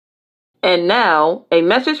And now, a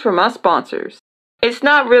message from our sponsors. It's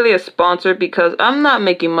not really a sponsor because I'm not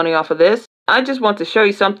making money off of this. I just want to show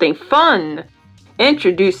you something fun.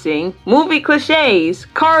 Introducing Movie Clichés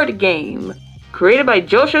card game. Created by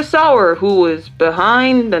Joshua Sauer, who is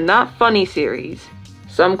behind the Not Funny series.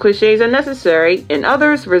 Some cliches are necessary, and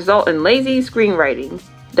others result in lazy screenwriting.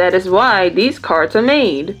 That is why these cards are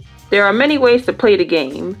made. There are many ways to play the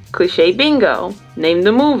game. Cliché Bingo, Name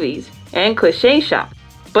the Movies, and Cliché Shop.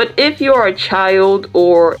 But if you are a child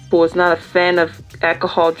or who is not a fan of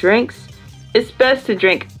alcohol drinks, it's best to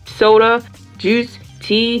drink soda, juice,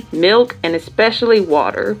 tea, milk, and especially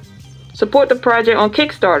water. Support the project on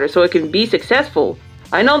Kickstarter so it can be successful.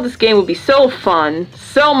 I know this game will be so fun,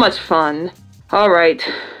 so much fun. Alright,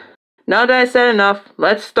 now that I said enough,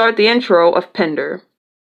 let's start the intro of Pender.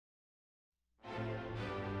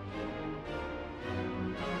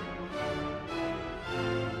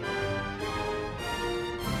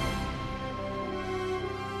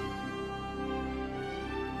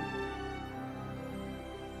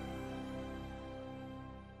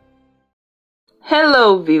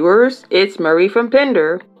 Hello viewers, it's Marie from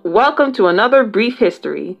Pender. Welcome to another brief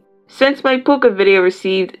history. Since my Puka video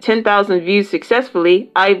received 10,000 views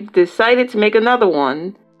successfully, I've decided to make another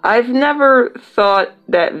one. I've never thought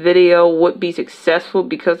that video would be successful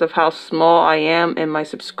because of how small I am and my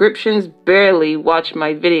subscriptions barely watch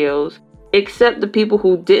my videos, except the people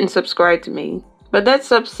who didn't subscribe to me. But that's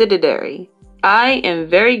subsidiary. I am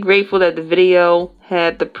very grateful that the video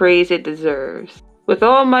had the praise it deserves. With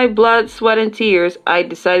all my blood, sweat, and tears, I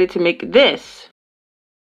decided to make this.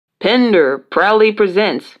 Pender proudly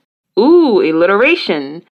presents. Ooh,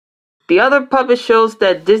 alliteration. The other puppet shows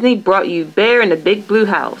that Disney brought you Bear in the Big Blue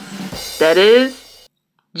House. That is,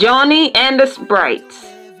 Johnny and the Sprites.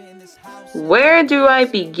 Where do I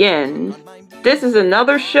begin? This is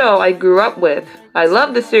another show I grew up with. I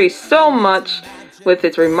love the series so much with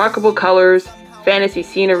its remarkable colors, fantasy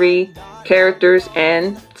scenery, characters,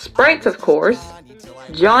 and sprites, of course.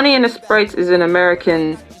 Johnny and the Sprites is an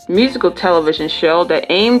American musical television show that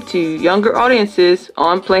aimed to younger audiences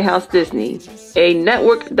on Playhouse Disney, a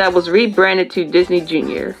network that was rebranded to Disney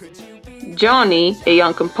Junior. Johnny, a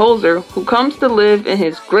young composer who comes to live in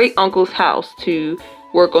his great-uncle's house to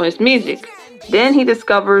work on his music. Then he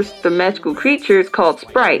discovers the magical creatures called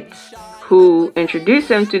Sprites, who introduce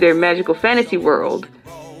him to their magical fantasy world.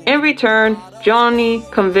 In return, Johnny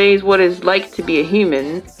conveys what it's like to be a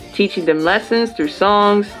human, teaching them lessons through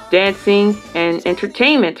songs, dancing, and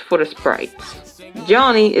entertainment for the Sprites.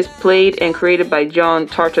 Johnny is played and created by John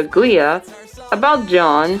Tartaglia. About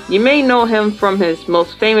John, you may know him from his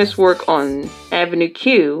most famous work on Avenue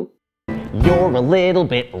Q. You're a little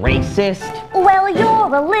bit racist. Well,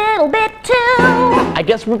 you're a little bit too. I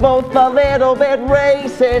guess we're both a little bit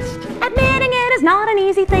racist. Admitting it is not an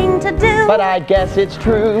easy thing to do. But I guess it's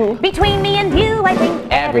true. Between me and you, I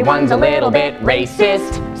think Everyone's a little bit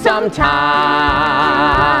racist sometimes.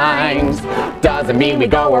 Doesn't mean we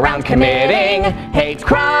go around committing hate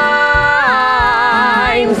crimes.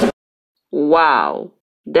 Wow,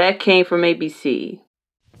 that came from ABC.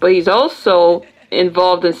 But he's also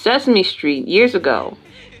involved in Sesame Street years ago.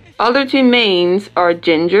 Other two mains are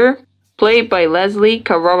Ginger, played by Leslie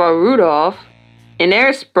Carrara Rudolph, an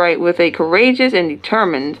air sprite with a courageous and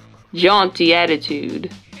determined, jaunty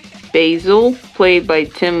attitude. Basil, played by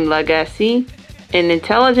Tim Lagasse, an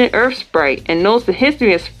intelligent earth sprite and knows the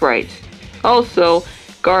history of sprites, also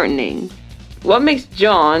gardening. What makes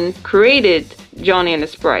John created Johnny and the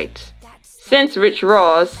Sprites? Since Rich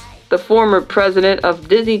Ross, the former president of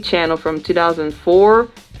Disney Channel from 2004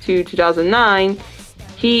 to 2009,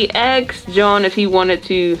 he asked John if he wanted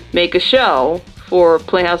to make a show for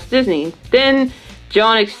Playhouse Disney. Then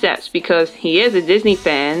John accepts because he is a Disney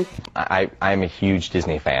fan. I'm a huge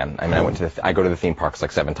Disney fan. I mean, I go to the theme parks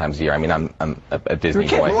like 7 times a year. I mean, I'm a Disney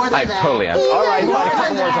boy. I totally am. All right,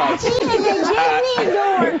 fine, a couple more times.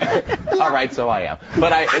 All right, so I am.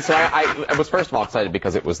 But I was first of all excited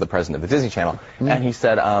because it was the president of the Disney Channel, and he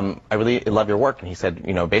said, I really love your work, and he said,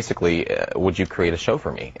 you know, basically, would you create a show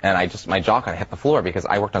for me? And my jaw kind of hit the floor because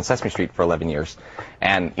I worked on Sesame Street for 11 years,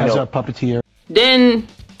 and as a puppeteer. Then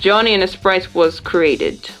Johnny and the Sprites was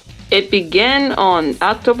created. It began on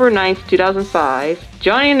October 9th, 2005.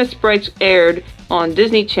 Johnny and the Sprites aired on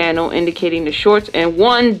Disney Channel, indicating the shorts in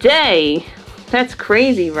one day. That's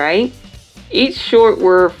crazy, right? Each short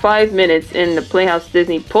were 5 minutes in the Playhouse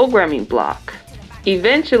Disney programming block.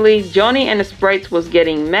 Eventually, Johnny and the Sprites was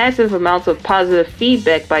getting massive amounts of positive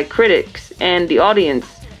feedback by critics and the audience.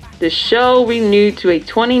 The show renewed to a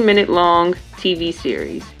 20-minute long TV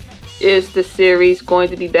series. Is the series going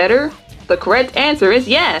to be better? The correct answer is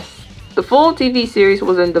yes. The full TV series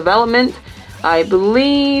was in development, I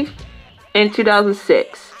believe, in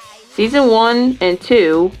 2006. Season 1 and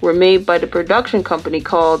 2 were made by the production company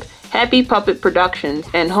called Happy Puppet Productions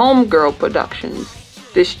and Homegirl Productions.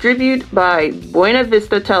 Distributed by Buena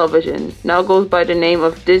Vista Television, now goes by the name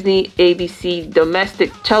of Disney ABC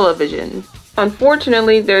Domestic Television.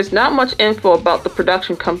 Unfortunately, there's not much info about the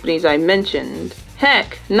production companies I mentioned.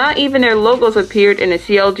 Heck, not even their logos appeared in the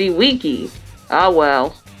CLG wiki. Ah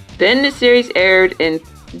well. Then the series aired in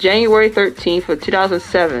January 13th of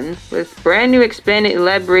 2007 with brand new expanded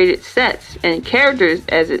elaborated sets and characters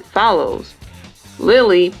as it follows.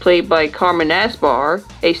 Lily, played by Carmen Asbar,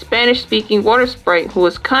 a Spanish-speaking water sprite who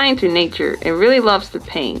is kind to nature and really loves to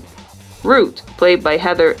paint. Root, played by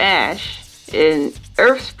Heather Ashe, an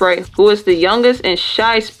earth sprite who is the youngest and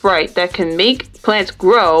shy sprite that can make plants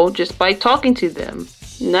grow just by talking to them.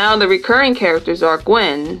 Now the recurring characters are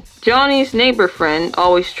Gwen, Johnny's neighbor friend,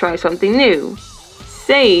 always tries something new.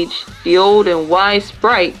 Sage, the old and wise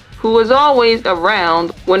sprite who is always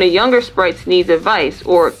around when a younger sprite needs advice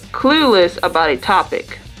or clueless about a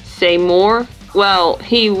topic. Say more? Well,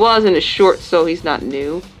 he was in the short, so he's not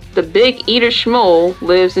new. The big eater Schmoll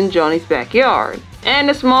lives in Johnny's backyard, and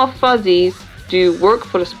the small fuzzies do work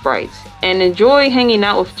for the sprites and enjoy hanging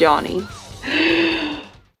out with Johnny.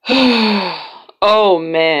 Oh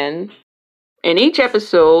man. In each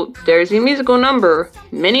episode, there is a musical number.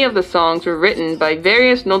 Many of the songs were written by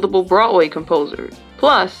various notable Broadway composers.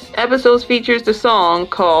 Plus, episodes features the song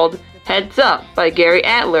called Heads Up by Gary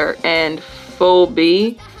Adler and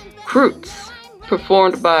Phoebe Croots,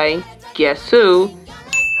 performed by guess who?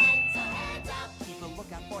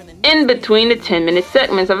 In between the 10-minute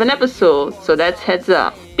segments of an episode, so that's Heads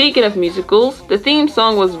Up. Speaking of musicals, the theme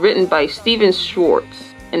song was written by Steven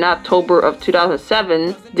Schwartz. In October of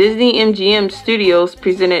 2007, Disney MGM Studios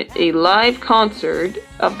presented a live concert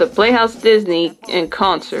of the Playhouse Disney in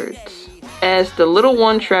concerts as The Little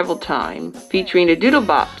One Traveled Time, featuring the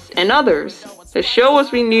Doodlebops and others. The show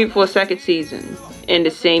was renewed for a second season in the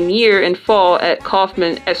same year in fall at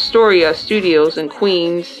Kaufman Astoria Studios in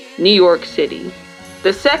Queens, New York City.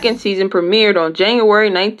 The second season premiered on January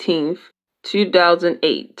 19th,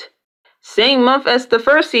 2008. Same month as the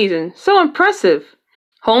first season. So impressive!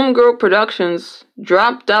 Homegirl Productions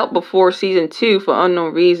dropped out before season 2 for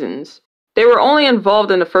unknown reasons. They were only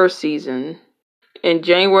involved in the first season. In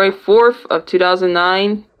January 4th of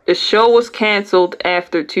 2009, the show was cancelled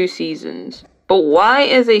after 2 seasons. But why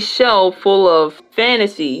is a show full of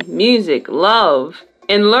fantasy, music, love,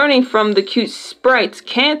 and learning from the cute sprites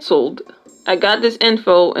cancelled? I got this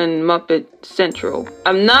info in Muppet Central.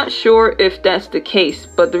 I'm not sure if that's the case,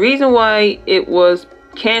 but the reason why it was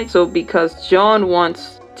cancelled because John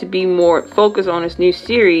wants to be more focused on his new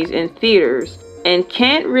series in theaters and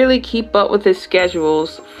can't really keep up with his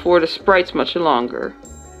schedules for the sprites much longer.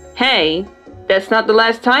 Hey, that's not the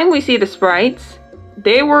last time we see the sprites.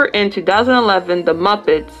 They were in 2011 The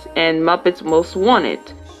Muppets and Muppets Most Wanted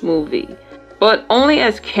movie, but only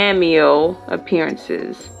as cameo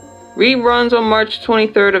appearances. Reruns on March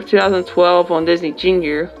 23rd of 2012 on Disney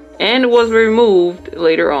Junior and was removed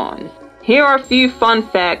later on. Here are a few fun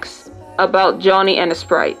facts about Johnny and the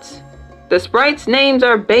sprites. The sprites' names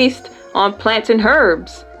are based on plants and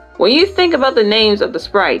herbs. When you think about the names of the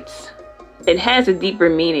sprites, it has a deeper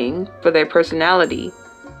meaning for their personality.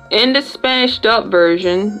 In the Spanish dub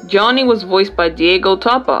version, Johnny was voiced by Diego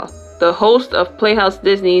Tapa, the host of Playhouse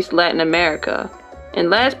Disney's Latin America.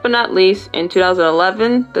 And last but not least, in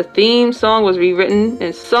 2011, the theme song was rewritten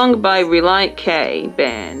and sung by Reliant K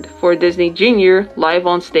Band for Disney Junior live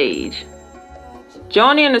on stage.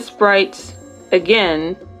 Johnny and the Sprites,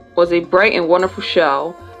 again, was a bright and wonderful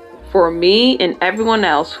show for me and everyone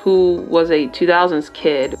else who was a 2000s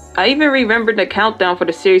kid. I even remembered the countdown for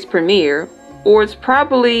the series premiere, or it's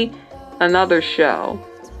probably another show.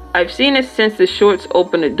 I've seen it since the shorts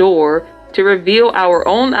opened the door to reveal our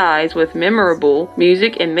own eyes with memorable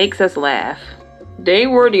music and makes us laugh. They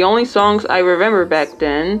were the only songs I remember back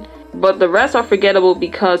then, but the rest are forgettable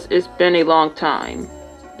because it's been a long time.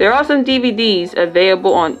 There are some DVDs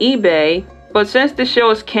available on eBay, but since the show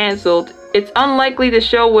is cancelled, it's unlikely the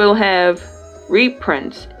show will have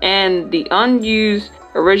reprints, and the unused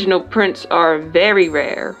original prints are very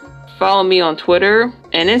rare. Follow me on Twitter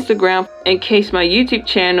and Instagram in case my YouTube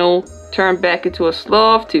channel turned back into a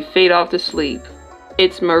sloth to fade off to sleep.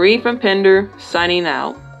 It's Marie from Pender, signing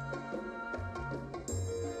out.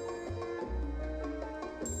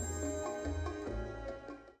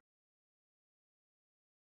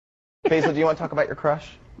 Basil, do you want to talk about your crush?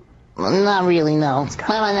 Not really, no. Not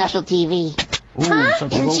on national TV. Huh?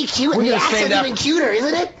 Isn't she cute? And the accent's even cuter,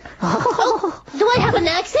 isn't it? Oh, do I have an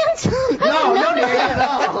accent? No, dear,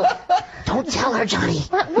 no. Don't tell her, Johnny.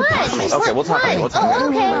 What? Okay, we'll talk later. We'll talk later. Oh,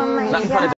 okay. Not in front of